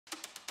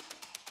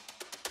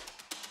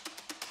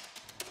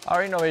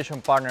Our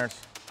innovation partners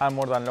are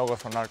more than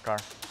logos on our car.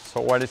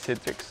 So what is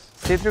Citrix?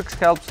 Citrix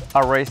helps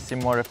a race team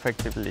more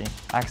effectively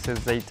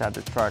access data at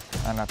the track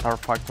and at our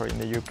factory in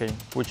the UK,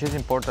 which is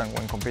important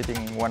when competing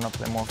in one of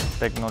the most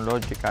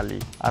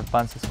technologically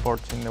advanced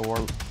sports in the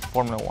world,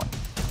 Formula 1.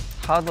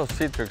 How does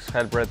Citrix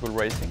help Red Bull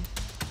Racing?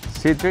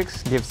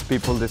 Citrix gives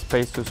people the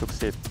space to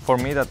succeed. For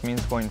me, that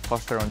means going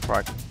faster on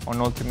track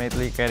and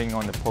ultimately getting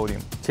on the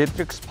podium.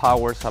 Citrix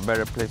powers a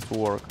better place to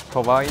work,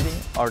 providing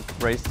our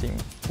race team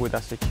with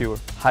a secure,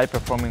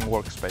 high-performing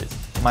workspace.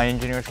 My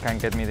engineers can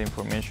get me the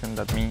information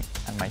that me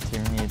and my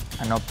team need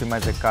and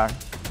optimize the car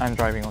I'm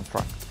driving on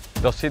track.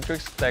 Does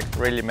Citrix tech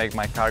really make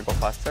my car go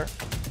faster?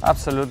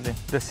 Absolutely.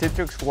 The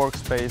Citrix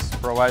workspace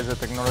provides the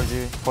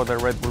technology for the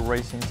Red Bull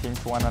Racing team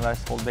to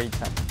analyze all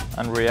data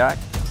and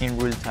react in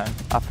real time,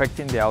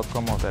 affecting the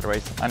outcome of the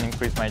race and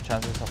increase my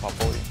chances of a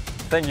podium.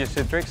 Thank you,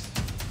 Citrix.